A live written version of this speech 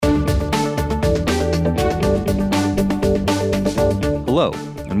Hello,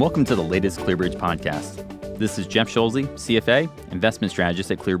 and welcome to the latest ClearBridge podcast. This is Jeff Scholze, CFA, investment strategist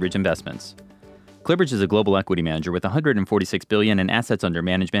at ClearBridge Investments. ClearBridge is a global equity manager with $146 billion in assets under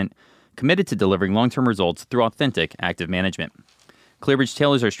management, committed to delivering long-term results through authentic active management. ClearBridge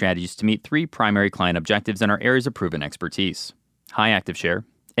tailors our strategies to meet three primary client objectives in our areas of proven expertise: high active share,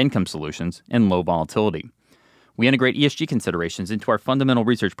 income solutions, and low volatility. We integrate ESG considerations into our fundamental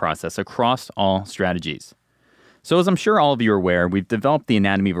research process across all strategies. So as I'm sure all of you are aware, we've developed the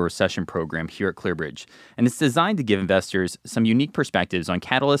Anatomy of a Recession program here at ClearBridge, and it's designed to give investors some unique perspectives on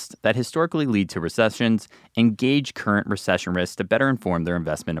catalysts that historically lead to recessions and gauge current recession risks to better inform their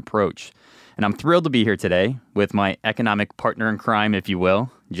investment approach. And I'm thrilled to be here today with my economic partner in crime, if you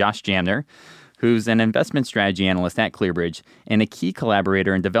will, Josh Jamner, who's an investment strategy analyst at ClearBridge and a key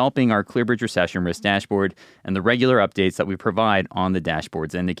collaborator in developing our ClearBridge Recession Risk Dashboard and the regular updates that we provide on the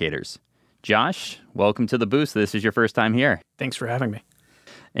dashboard's indicators. Josh, welcome to the booth. This is your first time here. Thanks for having me.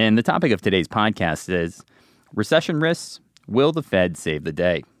 And the topic of today's podcast is recession risks. Will the Fed save the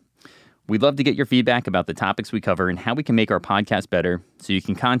day? We'd love to get your feedback about the topics we cover and how we can make our podcast better. So you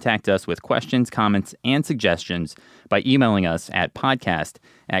can contact us with questions, comments, and suggestions by emailing us at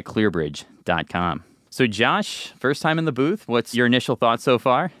podcast@clearbridge.com. So Josh, first time in the booth. What's your initial thoughts so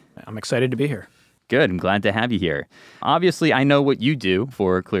far? I'm excited to be here. Good. I'm glad to have you here. Obviously, I know what you do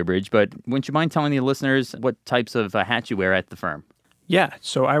for ClearBridge, but wouldn't you mind telling the listeners what types of hats you wear at the firm? Yeah,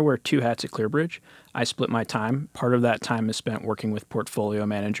 so I wear two hats at ClearBridge. I split my time. Part of that time is spent working with portfolio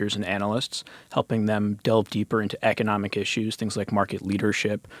managers and analysts, helping them delve deeper into economic issues, things like market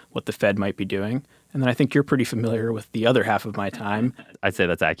leadership, what the Fed might be doing. And then I think you're pretty familiar with the other half of my time. I'd say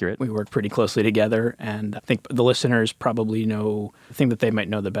that's accurate. We work pretty closely together, and I think the listeners probably know the thing that they might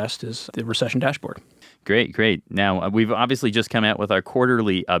know the best is the recession dashboard. Great. Now, we've obviously just come out with our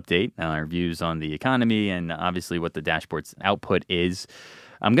quarterly update, our views on the economy, and obviously what the dashboard's output is.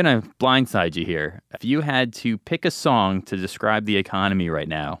 I'm going to blindside you here. If you had to pick a song to describe the economy right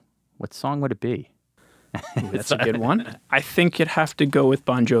now, what song would it be? That's a good one. I think you'd have to go with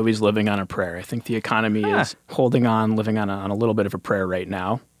Bon Jovi's Living on a Prayer. I think the economy is holding on, living on a little bit of a prayer right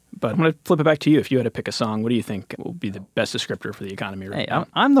now. But I'm going to flip it back to you. If you had to pick a song, what do you think will be the best descriptor for the economy right now?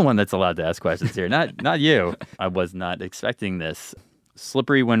 I'm the one that's allowed to ask questions here, not you. I was not expecting this.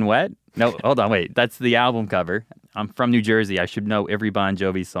 Slippery When Wet? No, hold on, wait. That's the album cover. I'm from New Jersey. I should know every Bon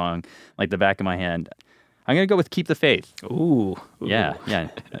Jovi song like the back of my hand. I'm going to go with Keep the Faith. Ooh. Yeah.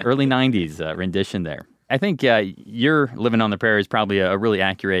 Early 90s rendition there. I think You're Living on the Prairie is probably a really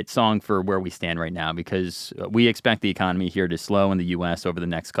accurate song for where we stand right now, because we expect the economy here to slow in the U.S. over the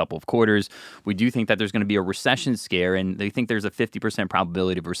next couple of quarters. We do think that there's going to be a recession scare, and they think there's a 50%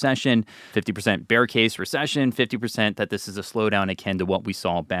 probability of recession, 50% bear case recession, 50% that this is a slowdown akin to what we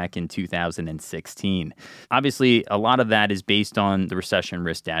saw back in 2016. Obviously, a lot of that is based on the recession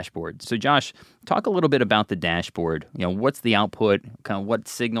risk dashboard. So Josh, talk a little bit about the dashboard. What's the output? Kind of what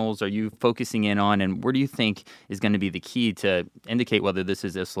signals are you focusing in on, and where do you think is going to be the key to indicate whether this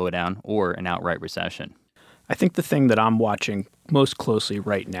is a slowdown or an outright recession? I think the thing that I'm watching most closely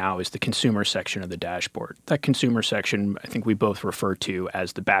right now is the consumer section of the dashboard. That consumer section, I think we both refer to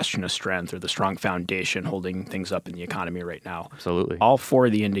as the bastion of strength or the strong foundation holding things up in the economy right now. Absolutely. All four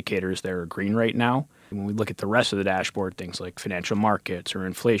of the indicators there are green right now. When we look at the rest of the dashboard, things like financial markets or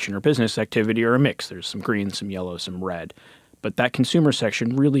inflation or business activity are a mix. There's some green, some yellow, some red. But that consumer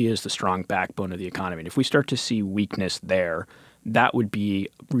section really is the strong backbone of the economy. And if we start to see weakness there, that would be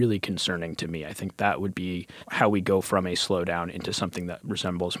really concerning to me. I think that would be how we go from a slowdown into something that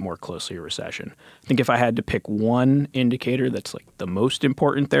resembles more closely a recession. I think if I had to pick one indicator that's like the most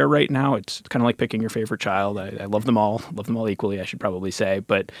important there right now, it's kind of like picking your favorite child. I love them all equally, I should probably say.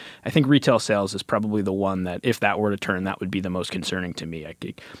 But I think retail sales is probably the one that, if that were to turn, that would be the most concerning to me.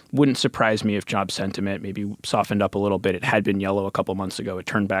 It wouldn't surprise me if job sentiment maybe softened up a little bit. It had been yellow a couple months ago. It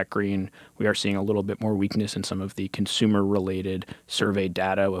turned back green. We are seeing a little bit more weakness in some of the consumer-related survey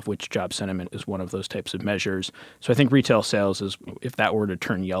data, of which job sentiment is one of those types of measures. So I think retail sales is, if that were to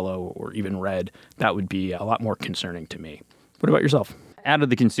turn yellow or even red, that would be a lot more concerning to me. What about yourself? Out of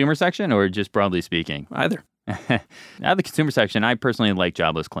the consumer section or just broadly speaking? Either. Out of the consumer section, I personally like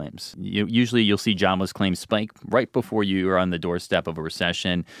jobless claims. Usually you'll see jobless claims spike right before you are on the doorstep of a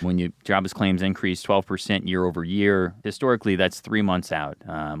recession. When jobless claims increase 12% year over year, historically that's 3 months out,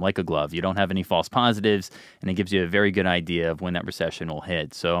 like a glove. You don't have any false positives, and it gives you a very good idea of when that recession will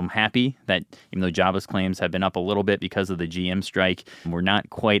hit. So I'm happy that even though jobless claims have been up a little bit because of the GM strike, we're not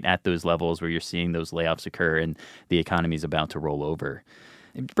quite at those levels where you're seeing those layoffs occur and the economy is about to roll over.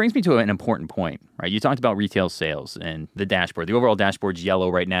 It brings me to an important point, right? You talked about retail sales and the dashboard. The overall dashboard's yellow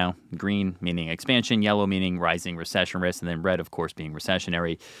right now, green meaning expansion, yellow meaning rising recession risk, and then red, of course, being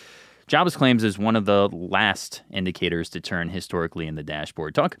recessionary. Jobless claims is one of the last indicators to turn historically in the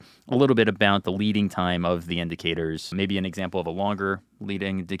dashboard. Talk a little bit about the leading time of the indicators, maybe an example of a longer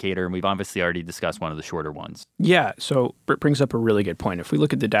leading indicator, and we've obviously already discussed one of the shorter ones. Yeah, so it brings up a really good point. If we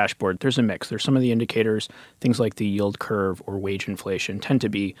look at the dashboard, there's a mix. There's some of the indicators, things like the yield curve or wage inflation, tend to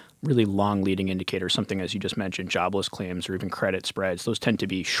be really long leading indicators, something as you just mentioned, jobless claims or even credit spreads. Those tend to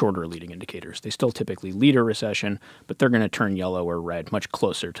be shorter leading indicators. They still typically lead a recession, but they're going to turn yellow or red much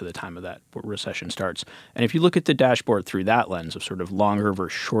closer to the time of that recession starts. And if you look at the dashboard through that lens of sort of longer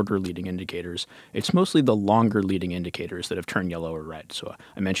versus shorter leading indicators, it's mostly the longer leading indicators that have turned yellow or red. So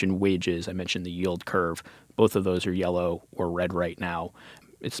I mentioned wages, I mentioned the yield curve. Both of those are yellow or red right now.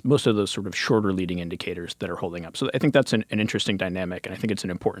 It's most of those sort of shorter leading indicators that are holding up. So I think that's an interesting dynamic, and I think it's an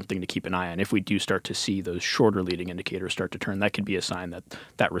important thing to keep an eye on. If we do start to see those shorter leading indicators start to turn, that could be a sign that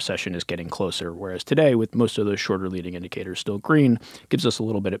that recession is getting closer. Whereas today, with most of those shorter leading indicators still green, gives us a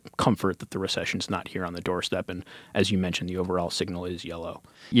little bit of comfort that the recession's not here on the doorstep. And as you mentioned, the overall signal is yellow.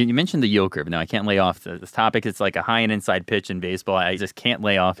 You mentioned the yield curve. Now, I can't lay off this topic. It's like a high and inside pitch in baseball. I just can't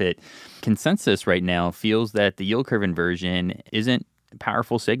lay off it. Consensus right now feels that the yield curve inversion isn't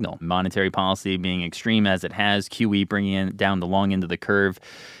powerful signal. Monetary policy being extreme as it has, QE bringing down the long end of the curve.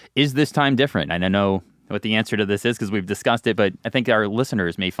 Is this time different? And I know what the answer to this is because we've discussed it, but I think our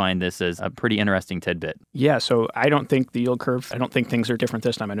listeners may find this as a pretty interesting tidbit. Yeah, so I don't think the yield curve, I don't think things are different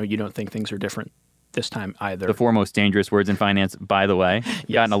this time. I know you don't think things are different this time either. The four most dangerous words in finance, by the way. Yes.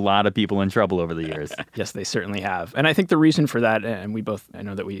 Gotten a lot of people in trouble over the years. Yes, they certainly have. And I think the reason for that, and I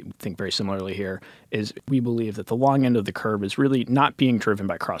know that we think very similarly here, is we believe that the long end of the curve is really not being driven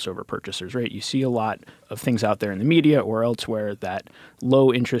by crossover purchasers, right? You see a lot of things out there in the media or elsewhere that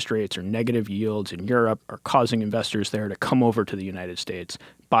low interest rates or negative yields in Europe are causing investors there to come over to the United States,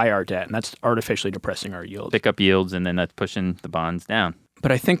 buy our debt, and that's artificially depressing our yields. Pick up yields, and then that's pushing the bonds down.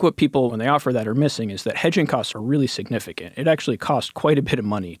 But I think what people, when they offer that, are missing is that hedging costs are really significant. It actually costs quite a bit of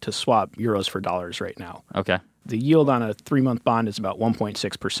money to swap euros for dollars right now. Okay. The yield on a 3-month bond is about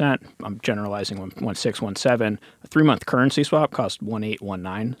 1.6%. I'm generalizing 1.6, 1.7. A 3-month currency swap costs 1.8,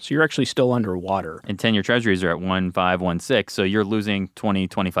 1.9. So you're actually still underwater. And 10-year treasuries are at 1.5, 1.6. So you're losing 20,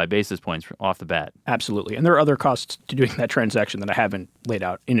 25 basis points off the bat. Absolutely. And there are other costs to doing that transaction that I haven't laid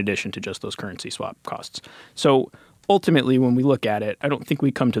out in addition to just those currency swap costs. So ultimately, when we look at it, I don't think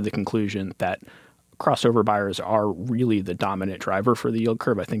we come to the conclusion that crossover buyers are really the dominant driver for the yield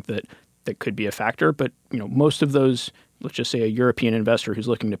curve. I think that could be a factor, but most of those, let's just say a European investor who's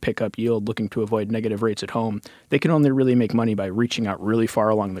looking to pick up yield, looking to avoid negative rates at home, they can only really make money by reaching out really far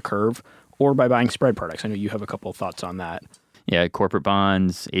along the curve or by buying spread products. I know you have a couple of thoughts on that. Yeah, corporate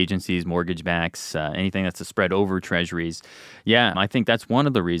bonds, agencies, mortgage backs, anything that's a spread over treasuries. Yeah, I think that's one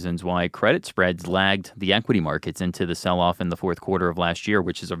of the reasons why credit spreads lagged the equity markets into the sell-off in the fourth quarter of last year,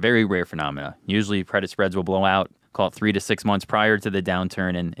 which is a very rare phenomena. Usually credit spreads will blow out, call it 3 to 6 months prior to the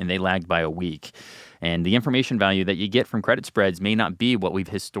downturn, and they lagged by a week. And the information value that you get from credit spreads may not be what we've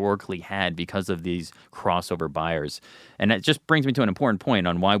historically had because of these crossover buyers. And that just brings me to an important point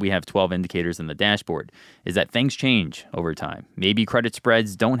on why we have 12 indicators in the dashboard, is that things change over time. Maybe credit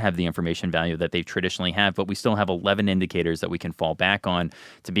spreads don't have the information value that they traditionally have, but we still have 11 indicators that we can fall back on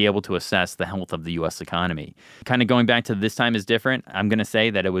to be able to assess the health of the U.S. economy. Kind of going back to this time is different, I'm going to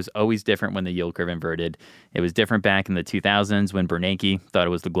say that it was always different when the yield curve inverted. It was different back in the 2000s when Bernanke thought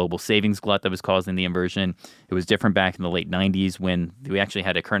it was the global savings glut that was causing the inversion. It was different back in the late 90s when we actually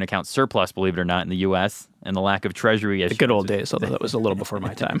had a current account surplus, believe it or not, in the U.S., and the lack of treasury. The good old days, although that was a little before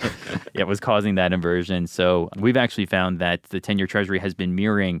my time. Yeah, it was causing that inversion. So we've actually found that the 10-year treasury has been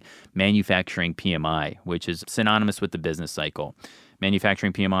mirroring manufacturing PMI, which is synonymous with the business cycle.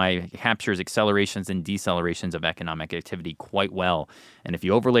 Manufacturing PMI captures accelerations and decelerations of economic activity quite well. And if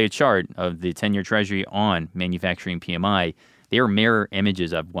you overlay a chart of the 10-year treasury on manufacturing PMI, they are mirror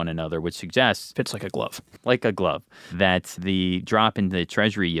images of one another, which suggests... Fits like a glove. Like a glove. That the drop in the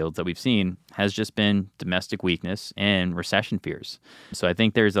treasury yields that we've seen has just been domestic weakness and recession fears. So I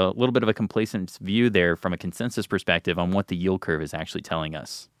think there's a little bit of a complacent view there from a consensus perspective on what the yield curve is actually telling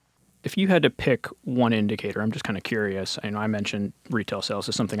us. If you had to pick one indicator, I'm just kind of curious. I know I mentioned retail sales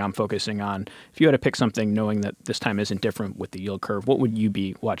is something I'm focusing on. If you had to pick something knowing that this time isn't different with the yield curve, what would you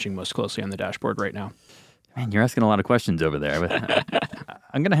be watching most closely on the dashboard right now? Man, you're asking a lot of questions over there.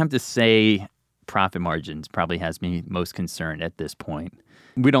 I'm going to have to say profit margins probably has me most concerned at this point.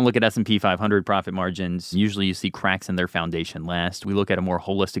 We don't look at S&P 500 profit margins. Usually you see cracks in their foundation last. We look at a more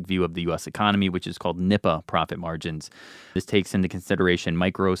holistic view of the U.S. economy, which is called NIPA profit margins. This takes into consideration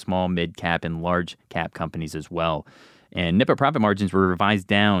micro, small, mid-cap, and large-cap companies as well. And NIPA profit margins were revised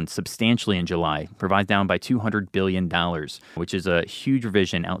down substantially in July, revised down by $200 billion, which is a huge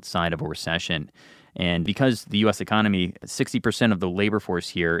revision outside of a recession. And because the U.S. economy, 60% of the labor force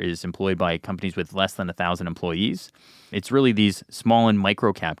here is employed by companies with less than 1,000 employees, it's really these small and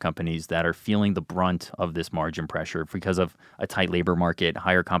micro cap companies that are feeling the brunt of this margin pressure because of a tight labor market,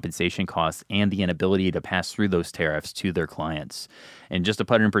 higher compensation costs, and the inability to pass through those tariffs to their clients. And just to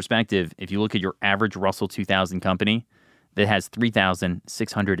put it in perspective, if you look at your average Russell 2000 company, that has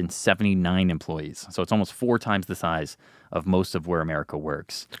 3,679 employees. So it's almost 4 times the size of most of where America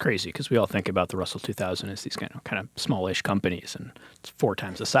works. It's crazy because we all think about the Russell 2000 as these kind of smallish companies, and it's 4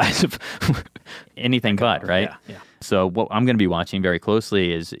 times the size of anything but, right? Yeah. So what I'm going to be watching very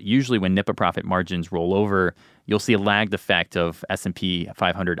closely is usually when NIPA profit margins roll over, you'll see a lagged effect of S&P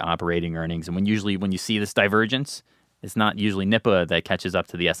 500 operating earnings. And when you see this divergence, it's not usually NIPA that catches up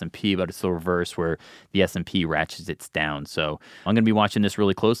to the S&P, but it's the reverse where the S&P ratchets it down. So I'm going to be watching this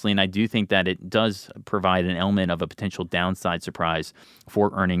really closely, and I do think that it does provide an element of a potential downside surprise for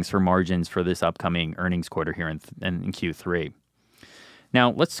earnings, for margins for this upcoming earnings quarter here in Q3.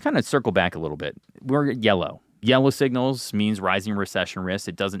 Now, let's kind of circle back a little bit. We're at yellow. Yellow signals means rising recession risk.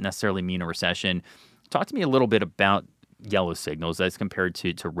 It doesn't necessarily mean a recession. Talk to me a little bit about yellow signals as compared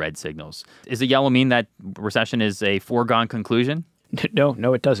to red signals. Does a yellow mean that recession is a foregone conclusion? No,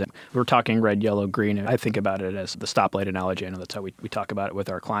 it doesn't. We're talking red, yellow, green. I think about it as the stoplight analogy. I know that's how we talk about it with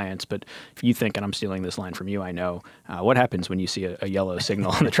our clients. But if you think, and I'm stealing this line from you, I know, what happens when you see a yellow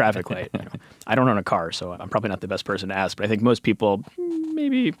signal on the traffic light? I don't own a car, so I'm probably not the best person to ask. But I think most people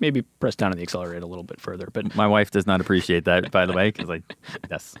maybe press down on the accelerator a little bit further. But my wife does not appreciate that, by the way, because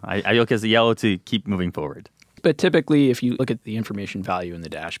I look as a yellow to keep moving forward. But typically, if you look at the information value in the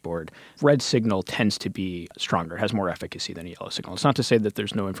dashboard, red signal tends to be stronger, has more efficacy than a yellow signal. It's not to say that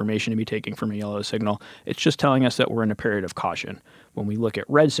there's no information to be taken from a yellow signal. It's just telling us that we're in a period of caution. When we look at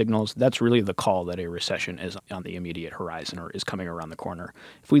red signals, that's really the call that a recession is on the immediate horizon or is coming around the corner.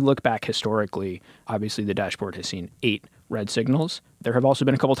 If we look back historically, obviously the dashboard has seen 8 red signals. There have also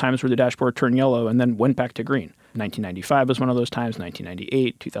been a couple times where the dashboard turned yellow and then went back to green. 1995 was one of those times,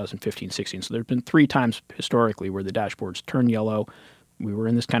 1998, 2015, 16. So there have been 3 times historically where the dashboards turned yellow. We were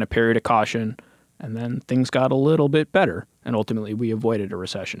in this kind of period of caution, and then things got a little bit better, and ultimately we avoided a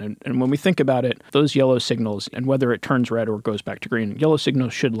recession. And when we think about it, those yellow signals, and whether it turns red or goes back to green, yellow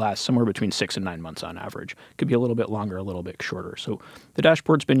signals should last somewhere between 6 and 9 months on average. Could be a little bit longer, a little bit shorter. So the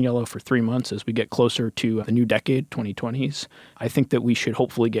dashboard's been yellow for 3 months. As we get closer to the new decade, 2020s, I think that we should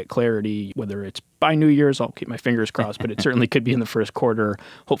hopefully get clarity, whether it's by New Year's, I'll keep my fingers crossed, but it certainly could be in the first quarter,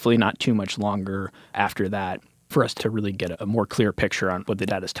 hopefully not too much longer after that, for us to really get a more clear picture on what the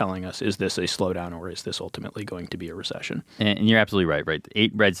data is telling us. Is this a slowdown or is this ultimately going to be a recession? And you're absolutely right.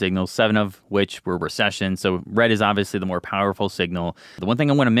 8 red signals, 7 of which were recession. So red is obviously the more powerful signal. The one thing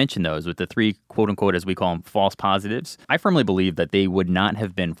I want to mention, though, is with the 3, quote unquote, as we call them, false positives, I firmly believe that they would not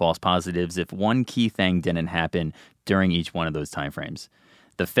have been false positives if one key thing didn't happen during each one of those timeframes.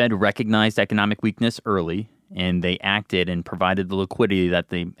 The Fed recognized economic weakness early, and they acted and provided the liquidity that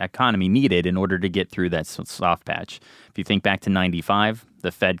the economy needed in order to get through that soft patch. If you think back to 95,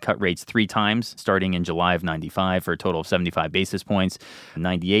 the Fed cut rates 3 times, starting in July of 95 for a total of 75 basis points. In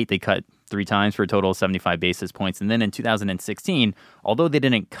 98, they cut 3 times for a total of 75 basis points. And then in 2016, although they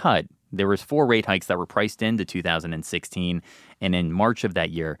didn't cut, there was 4 rate hikes that were priced into 2016. And in March of that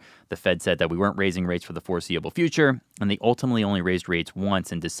year, the Fed said that we weren't raising rates for the foreseeable future. And they ultimately only raised rates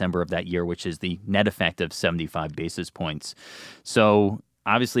once in December of that year, which is the net effect of 75 basis points. So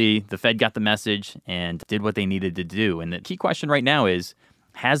obviously, the Fed got the message and did what they needed to do. And the key question right now is,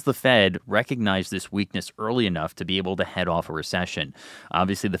 has the Fed recognized this weakness early enough to be able to head off a recession?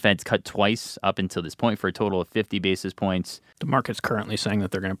 Obviously, the Fed's cut twice up until this point for a total of 50 basis points. The market's currently saying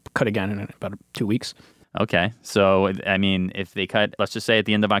that they're going to cut again in about 2 weeks. Okay. So, I mean, if they cut, let's just say at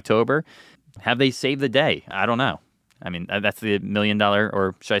the end of October, have they saved the day? I don't know. I mean, that's the $1 million,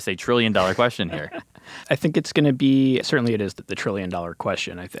 or should I say $1 trillion question here. I think it's going to be, certainly it is the $1 trillion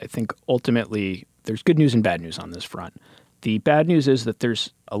question. I think ultimately there's good news and bad news on this front. The bad news is that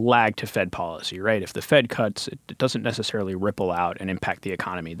there's a lag to Fed policy, right? If the Fed cuts, it doesn't necessarily ripple out and impact the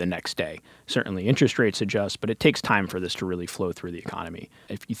economy the next day. Certainly interest rates adjust, but it takes time for this to really flow through the economy.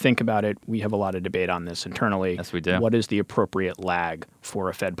 If you think about it, we have a lot of debate on this internally. Yes, we do. What is the appropriate lag for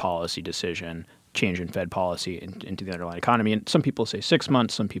a Fed policy decision change in Fed policy into the underlying economy. And some people say 6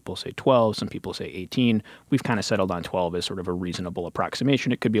 months, some people say 12, some people say 18. We've kind of settled on 12 as sort of a reasonable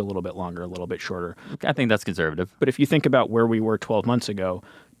approximation. It could be a little bit longer, a little bit shorter. I think that's conservative. But if you think about where we were 12 months ago,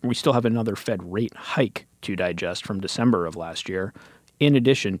 we still have another Fed rate hike to digest from December of last year. In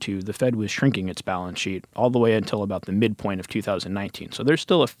addition to the Fed was shrinking its balance sheet all the way until about the midpoint of 2019. So there's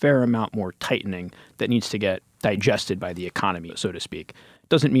still a fair amount more tightening that needs to get digested by the economy, so to speak.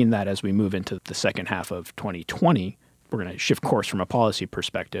 Doesn't mean that as we move into the second half of 2020, we're going to shift course from a policy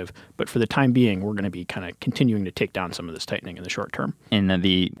perspective. But for the time being, we're going to be kind of continuing to take down some of this tightening in the short term. And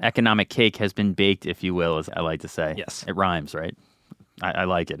the economic cake has been baked, if you will, as I like to say. Yes. It rhymes, right? I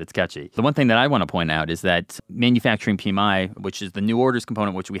like it. It's catchy. The one thing that I want to point out is that manufacturing PMI, which is the new orders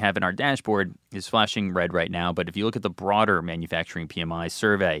component, which we have in our dashboard, is flashing red right now. But if you look at the broader manufacturing PMI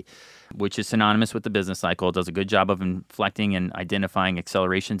survey, which is synonymous with the business cycle, it does a good job of inflecting and identifying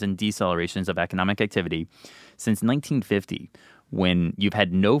accelerations and decelerations of economic activity. Since 1950, when you've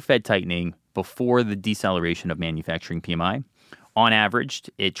had no Fed tightening before the deceleration of manufacturing PMI, on average,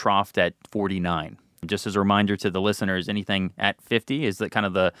 it troughed at 49. Just as a reminder to the listeners, anything at 50 is the kind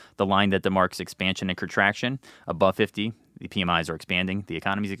of the line that demarks expansion and contraction. Above 50, the PMIs are expanding, the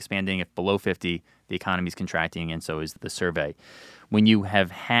economy is expanding. If below 50, the economy is contracting, and so is the survey. When you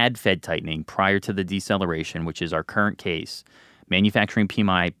have had Fed tightening prior to the deceleration, which is our current case, manufacturing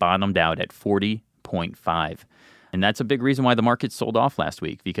PMI bottomed out at 40.5. And that's a big reason why the market sold off last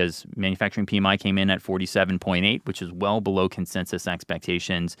week, because manufacturing PMI came in at 47.8, which is well below consensus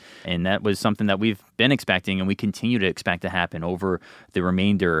expectations. And that was something that we've been expecting and we continue to expect to happen over the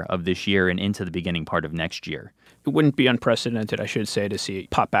remainder of this year and into the beginning part of next year. It wouldn't be unprecedented, I should say, to see it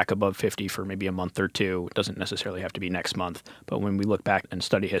pop back above 50 for maybe a month or two. It doesn't necessarily have to be next month. But when we look back and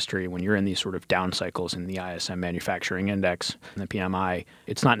study history, when you're in these sort of down cycles in the ISM Manufacturing Index and the PMI,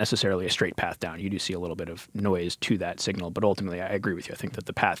 it's not necessarily a straight path down. You do see a little bit of noise to that signal. But ultimately, I agree with you. I think that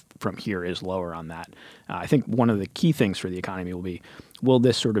the path from here is lower on that. I think one of the key things for the economy will be, will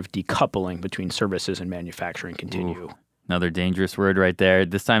this sort of decoupling between services and manufacturing continue? Ooh. Another dangerous word right there.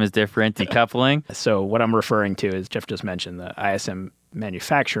 This time is different, decoupling. So what I'm referring to is, Jeff just mentioned, the ISM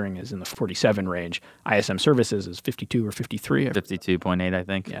manufacturing is in the 47 range. ISM services is 52 or 53. 52.8, I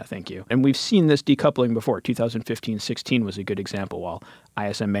think. Yeah, thank you. And we've seen this decoupling before. 2015-16 was a good example. While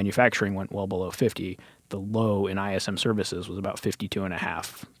ISM manufacturing went well below 50, the low in ISM services was about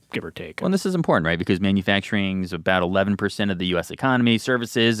 52.5, give or take. Well, and this is important, right? Because manufacturing is about 11% of the U.S. economy.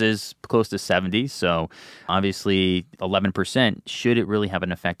 Services is close to 70%. So obviously 11%, should it really have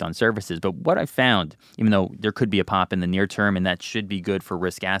an effect on services? But what I found, even though there could be a pop in the near term and that should be good for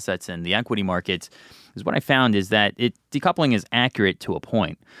risk assets and the equity markets, is what I found is that decoupling is accurate to a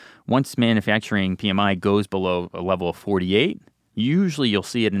point. Once manufacturing PMI goes below a level of 48, usually you'll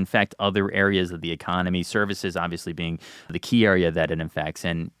see it infect other areas of the economy, services obviously being the key area that it infects.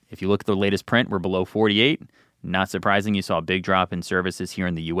 And if you look at the latest print, we're below 48. Not surprising, you saw a big drop in services here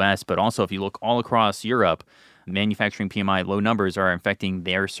in the U.S., but also if you look all across Europe, manufacturing PMI low numbers are affecting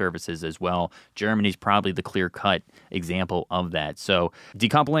their services as well. Germany's probably the clear-cut example of that. So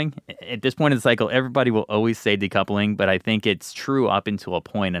decoupling, at this point in the cycle, everybody will always say decoupling, but I think it's true up until a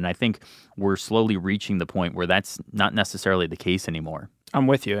point, and I think we're slowly reaching the point where that's not necessarily the case anymore. I'm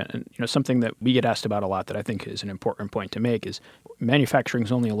with you. And something that we get asked about a lot that I think is an important point to make is manufacturing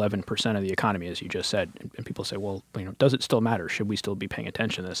is only 11% of the economy, as you just said. And people say, well, does it still matter? Should we still be paying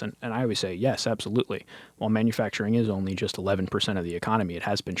attention to this? And I always say, yes, absolutely. While manufacturing is only just 11% of the economy, it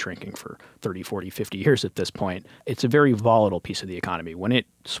has been shrinking for 30, 40, 50 years at this point. It's a very volatile piece of the economy. When it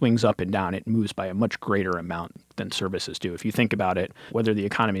swings up and down, it moves by a much greater amount than services do. If you think about it, whether the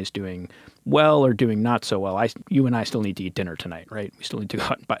economy is doing well or doing not so well, you and I still need to eat dinner tonight, right? We still need to go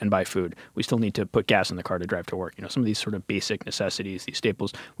out and buy food. We still need to put gas in the car to drive to work. Some of these sort of basic necessities, these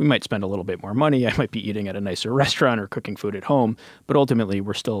staples, we might spend a little bit more money. I might be eating at a nicer restaurant or cooking food at home, but ultimately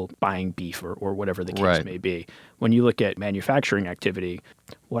we're still buying beef or whatever the case may be. When you look at manufacturing activity,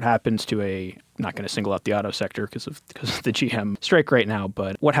 what happens to I'm not going to single out the auto sector because of the GM strike right now,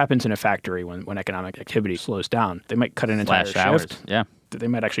 but what happens in a factory when economic activity slows down? They might cut an entire shift. Yeah. They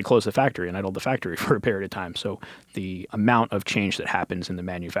might actually close the factory and idle the factory for a period of time. So the amount of change that happens in the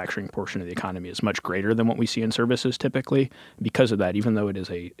manufacturing portion of the economy is much greater than what we see in services typically. Because of that, even though it is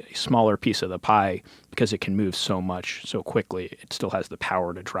a smaller piece of the pie, because it can move so much so quickly, it still has the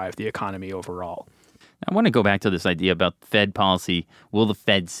power to drive the economy overall. I want to go back to this idea about Fed policy. Will the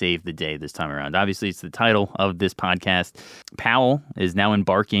Fed save the day this time around? Obviously, it's the title of this podcast. Powell is now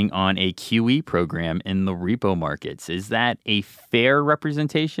embarking on a QE program in the repo markets. Is that a fair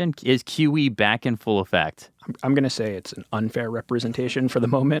representation? Is QE back in full effect? I'm going to say it's an unfair representation for the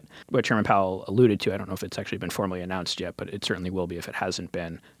moment. What Chairman Powell alluded to, I don't know if it's actually been formally announced yet, but it certainly will be if it hasn't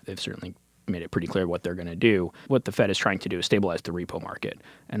been. They've certainly made it pretty clear what they're going to do. What the Fed is trying to do is stabilize the repo market.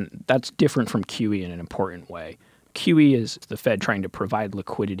 And that's different from QE in an important way. QE is the Fed trying to provide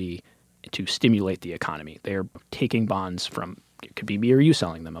liquidity to stimulate the economy. They're taking bonds from, it could be me or you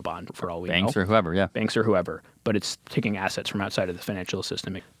selling them a bond for all we know. Banks or whoever, yeah. Banks or whoever. But it's taking assets from outside of the financial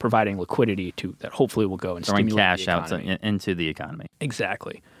system, providing liquidity to that hopefully will go and stimulate cash the economy. out into the economy.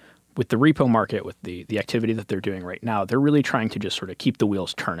 Exactly. With the repo market, with the activity that they're doing right now, they're really trying to just sort of keep the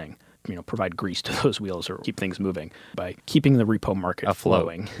wheels turning, provide grease to those wheels or keep things moving by keeping the repo market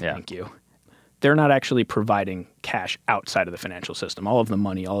flowing. Yeah. Thank you. They're not actually providing cash outside of the financial system. All of the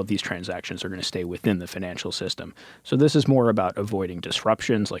money, all of these transactions are going to stay within the financial system. So this is more about avoiding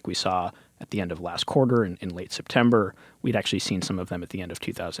disruptions like we saw at the end of last quarter in late September. We'd actually seen some of them at the end of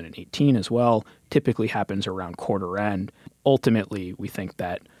 2018 as well. Typically happens around quarter end. Ultimately, we think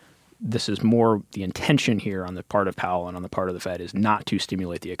that this is more the intention here on the part of Powell and on the part of the Fed is not to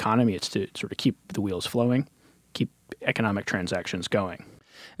stimulate the economy. It's to sort of keep the wheels flowing, keep economic transactions going.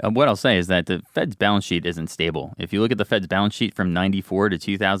 What I'll say is that the Fed's balance sheet isn't stable. If you look at the Fed's balance sheet from 94 to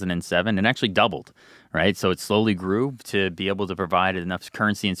 2007, it actually doubled, right? So it slowly grew to be able to provide enough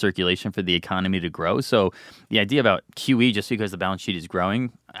currency in circulation for the economy to grow. So the idea about QE just because the balance sheet is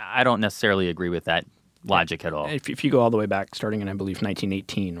growing, I don't necessarily agree with that logic at all. If you go all the way back, starting in, I believe,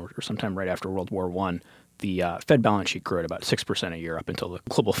 1918 or sometime right after World War I, the Fed balance sheet grew at about 6% a year up until the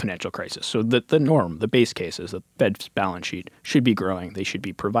global financial crisis. So the norm, the base case is the Fed's balance sheet should be growing. They should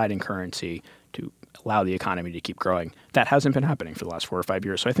be providing currency to allow the economy to keep growing. That hasn't been happening for the last 4 or 5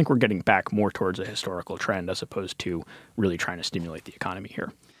 years. So I think we're getting back more towards a historical trend as opposed to really trying to stimulate the economy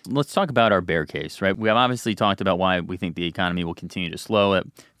here. Let's talk about our bear case, right? We have obviously talked about why we think the economy will continue to slow.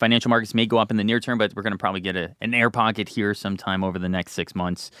 Financial markets may go up in the near term, but we're going to probably get an air pocket here sometime over the next 6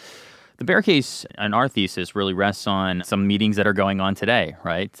 months. The bear case and our thesis really rests on some meetings that are going on today,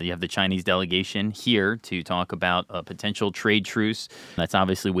 right? So you have the Chinese delegation here to talk about a potential trade truce. That's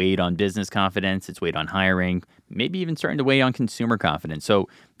obviously weighed on business confidence. It's weighed on hiring, maybe even starting to weigh on consumer confidence. So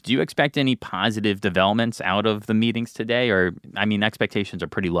do you expect any positive developments out of the meetings today? Or, expectations are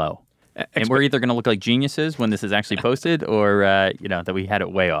pretty low. And we're either going to look like geniuses when this is actually posted or, that we had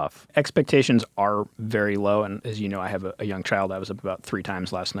it way off. Expectations are very low. And as you know, I have a young child. I was up about 3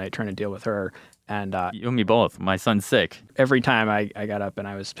 times last night trying to deal with her. And you and me both. My son's sick. Every time I got up and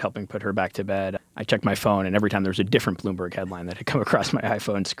I was helping put her back to bed, I checked my phone. And every time there was a different Bloomberg headline that had come across my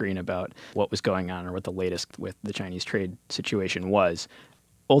iPhone screen about what was going on or what the latest with the Chinese trade situation was.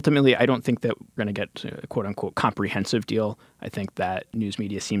 Ultimately, I don't think that we're going to get a quote-unquote comprehensive deal. I think that news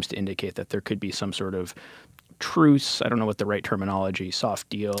media seems to indicate that there could be some sort of truce. I don't know what the right terminology, soft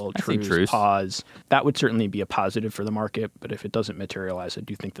deal, truce, pause. That would certainly be a positive for the market. But if it doesn't materialize, I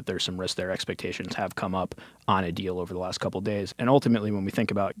do think that there's some risk there. Expectations have come up on a deal over the last couple of days. And ultimately, when we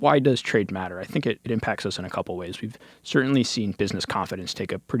think about why does trade matter, I think it impacts us in a couple of ways. We've certainly seen business confidence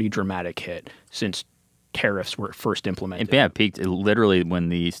take a pretty dramatic hit since tariffs were first implemented. It peaked literally when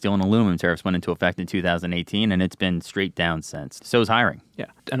the steel and aluminum tariffs went into effect in 2018, and it's been straight down since. So is hiring. Yeah,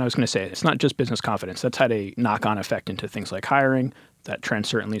 and I was going to say, it's not just business confidence. That's had a knock-on effect into things like hiring. That trend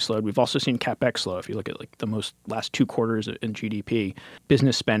certainly slowed. We've also seen CapEx slow. If you look at the last 2 quarters in GDP,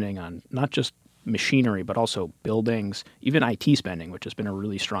 business spending on not just machinery, but also buildings, even IT spending, which has been a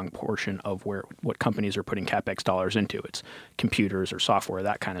really strong portion of what companies are putting CapEx dollars into. It's computers or software,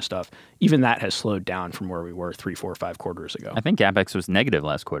 that kind of stuff. Even that has slowed down from where we were 3, 4, 5 quarters ago. I think CapEx was negative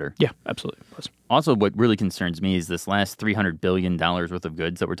last quarter. Yeah, absolutely. It was. Also, what really concerns me is this last $300 billion worth of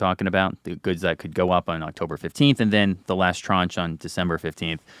goods that we're talking about, the goods that could go up on October 15th and then the last tranche on December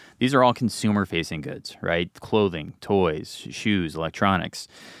 15th. These are all consumer-facing goods, right? Clothing, toys, shoes, electronics.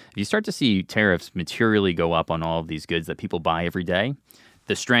 If you start to see tariffs materially go up on all of these goods that people buy every day,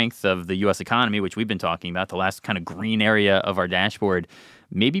 the strength of the U.S. economy, which we've been talking about, the last kind of green area of our dashboard,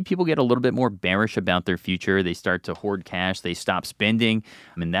 maybe people get a little bit more bearish about their future. They start to hoard cash. They stop spending.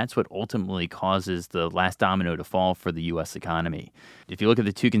 That's what ultimately causes the last domino to fall for the U.S. economy. If you look at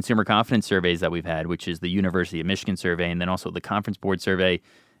the 2 consumer confidence surveys that we've had, which is the University of Michigan survey and then also the Conference Board survey,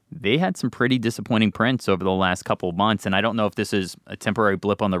 they had some pretty disappointing prints over the last couple of months. And I don't know if this is a temporary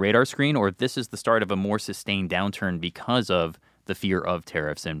blip on the radar screen or if this is the start of a more sustained downturn because of the fear of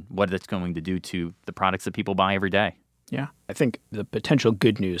tariffs and what it's going to do to the products that people buy every day. Yeah. I think the potential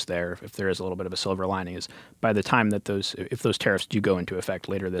good news there, if there is a little bit of a silver lining, is by the time that if those tariffs do go into effect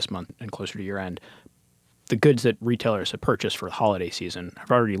later this month and closer to year end, the goods that retailers have purchased for the holiday season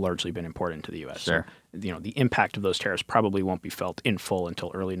have already largely been imported into the U.S. Sure. So, the impact of those tariffs probably won't be felt in full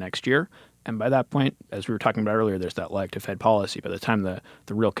until early next year. And by that point, as we were talking about earlier, there's that lag to Fed policy. By the time the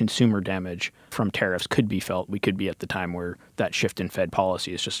real consumer damage from tariffs could be felt, we could be at the time where that shift in Fed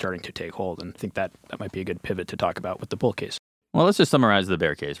policy is just starting to take hold. And I think that might be a good pivot to talk about with the bull case. Well, let's just summarize the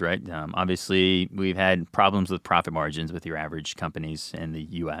bear case, right? Obviously, we've had problems with profit margins with your average companies in the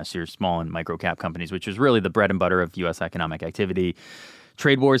U.S., your small and micro cap companies, which is really the bread and butter of U.S. economic activity.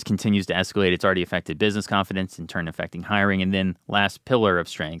 Trade wars continues to escalate. It's already affected business confidence, in turn affecting hiring. And then last pillar of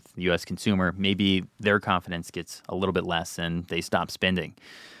strength, the U.S. consumer, maybe their confidence gets a little bit less and they stop spending.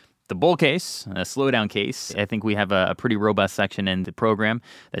 The bull case, a slowdown case, I think we have a pretty robust section in the program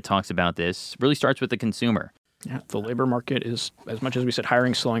that talks about this. Really starts with the consumer. Yeah, the labor market is, as much as we said,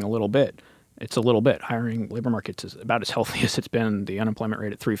 hiring slowing a little bit. It's a little bit. Hiring labor markets is about as healthy as it's been. The unemployment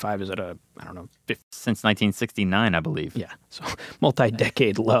rate at 3.5 is at since 1969, I believe. Yeah, so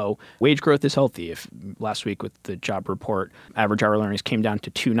multi-decade low. Wage growth is healthy. If last week with the job report, average hourly earnings came down to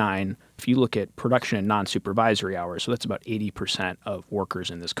 2.9. If you look at production and non-supervisory hours, so that's about 80% of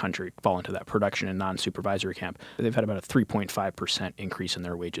workers in this country fall into that production and non-supervisory camp. They've had about a 3.5% increase in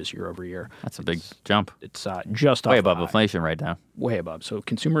their wages year over year. That's a big jump. It's just way above inflation right now. Way above. So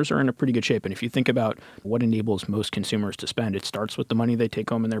consumers are in a pretty good shape. And if you think about what enables most consumers to spend, it starts with the money they take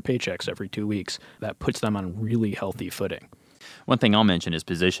home in their paychecks every 2 weeks. That puts them on really healthy footing. One thing I'll mention is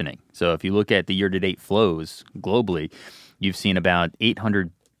positioning. So if you look at the year-to-date flows globally, you've seen about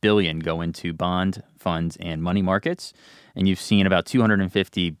 $800 billion go into bond funds and money markets, and you've seen about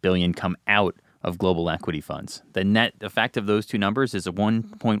 $250 billion come out of global equity funds. The net effect of those two numbers is a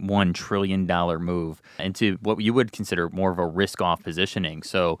 $1.1 trillion move into what you would consider more of a risk-off positioning.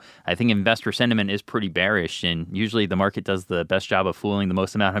 So I think investor sentiment is pretty bearish, and usually the market does the best job of fooling the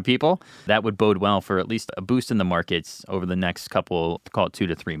most amount of people. That would bode well for at least a boost in the markets over the next couple, call it 2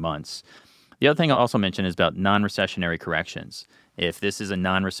 to 3 months. The other thing I'll also mention is about non-recessionary corrections. If this is a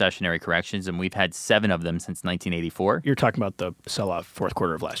non-recessionary corrections, and we've had 7 of them since 1984. You're talking about the sell-off fourth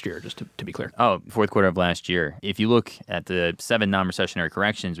quarter of last year, just to be clear. Oh, fourth quarter of last year. If you look at the 7 non-recessionary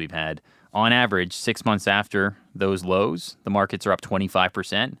corrections we've had, on average, 6 months after those lows, the markets are up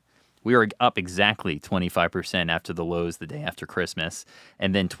 25%. We were up exactly 25% after the lows the day after Christmas.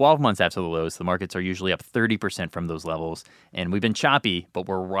 And then 12 months after the lows, the markets are usually up 30% from those levels. And we've been choppy, but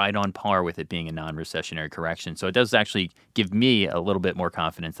we're right on par with it being a non-recessionary correction. So it does actually give me a little bit more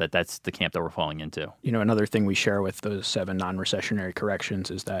confidence that that's the camp that we're falling into. Another thing we share with those 7 non-recessionary corrections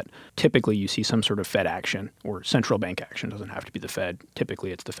is that typically you see some sort of Fed action or central bank action. It doesn't have to be the Fed.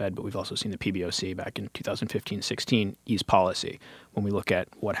 Typically it's the Fed, but we've also seen the PBOC back in 2015-16 ease policy. When we look at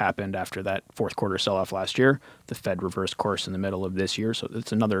what happened after that fourth quarter sell-off last year, the Fed reversed course in the middle of this year. So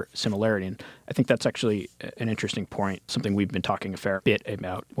that's another similarity. And I think that's actually an interesting point, something we've been talking a fair bit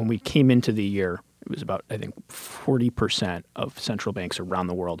about. When we came into the year, it was about, I think, 40% of central banks around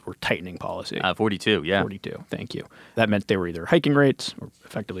the world were tightening policy. 42, yeah. 42, thank you. That meant they were either hiking rates or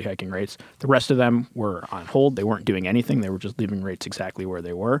effectively hiking rates. The rest of them were on hold. They weren't doing anything. They were just leaving rates exactly where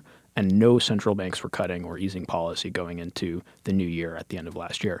they were. And no central banks were cutting or easing policy going into the new year at the end of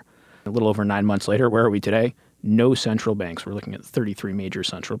last year. A little over 9 months later, where are we today? No central banks. We're looking at 33 major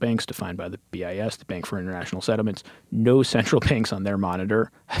central banks defined by the BIS, the Bank for International Settlements. No central banks on their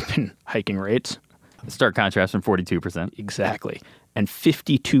monitor have been hiking rates. Stark contrast from 42%. Exactly. And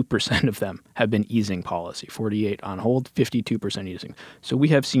 52% of them have been easing policy. 48 on hold, 52% easing. So we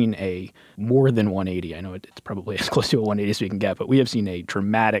have seen a more than 180. I know it's probably as close to a 180 as we can get, but we have seen a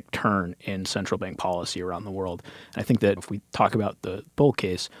dramatic turn in central bank policy around the world. And I think that if we talk about the bull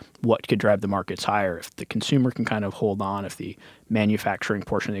case, what could drive the markets higher? If the consumer can kind of hold on, if the manufacturing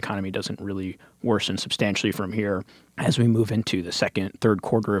portion of the economy doesn't really worsen substantially from here, as we move into the second, third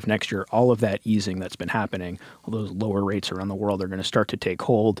quarter of next year, all of that easing that's been happening, all those lower rates around the world are going to start to take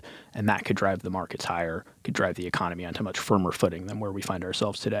hold, and that could drive the markets higher, could drive the economy onto much firmer footing than where we find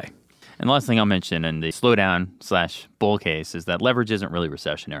ourselves today. And the last thing I'll mention in the slowdown/bull case is that leverage isn't really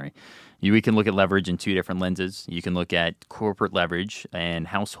recessionary. We can look at leverage in 2 different lenses. You can look at corporate leverage and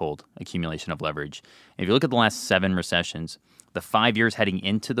household accumulation of leverage. And if you look at the last 7 recessions, the 5 years heading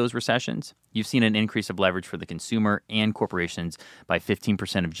into those recessions, you've seen an increase of leverage for the consumer and corporations by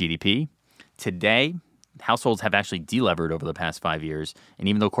 15% of GDP. Today, households have actually delevered over the past 5 years. And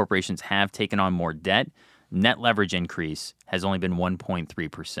even though corporations have taken on more debt, net leverage increase has only been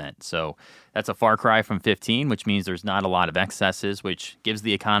 1.3%. So that's a far cry from 15, which means there's not a lot of excesses, which gives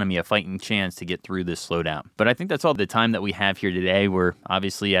the economy a fighting chance to get through this slowdown. But I think that's all the time that we have here today. We're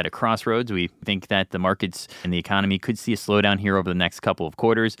obviously at a crossroads. We think that the markets and the economy could see a slowdown here over the next couple of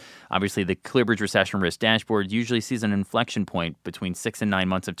quarters. Obviously, the ClearBridge Recession Risk Dashboard usually sees an inflection point between 6 and 9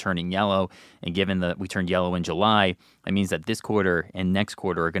 months of turning yellow. And given that we turned yellow in July, that means that this quarter and next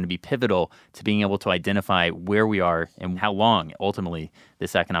quarter are going to be pivotal to being able to identify where we are and how long, ultimately,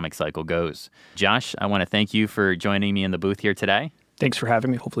 this economic cycle goes. Josh, I want to thank you for joining me in the booth here today. Thanks for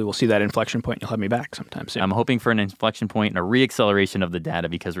having me. Hopefully we'll see that inflection point and you'll have me back sometime soon. I'm hoping for an inflection point and a reacceleration of the data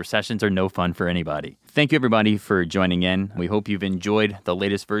because recessions are no fun for anybody. Thank you, everybody, for joining in. We hope you've enjoyed the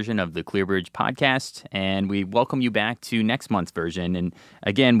latest version of the ClearBridge podcast, and we welcome you back to next month's version. And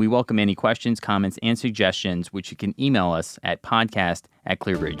again, we welcome any questions, comments, and suggestions, which you can email us at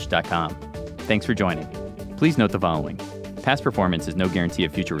podcast@clearbridge.com. Thanks for joining. Please note the following. Past performance is no guarantee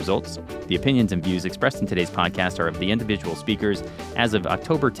of future results. The opinions and views expressed in today's podcast are of the individual speakers as of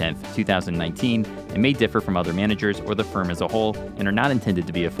October 10th, 2019, and may differ from other managers or the firm as a whole and are not intended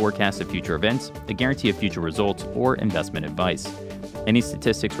to be a forecast of future events, a guarantee of future results, or investment advice. Any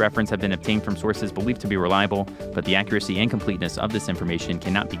statistics referenced have been obtained from sources believed to be reliable, but the accuracy and completeness of this information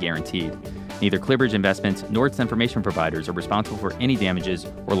cannot be guaranteed. Neither ClearBridge Investments nor its information providers are responsible for any damages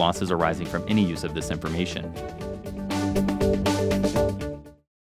or losses arising from any use of this information.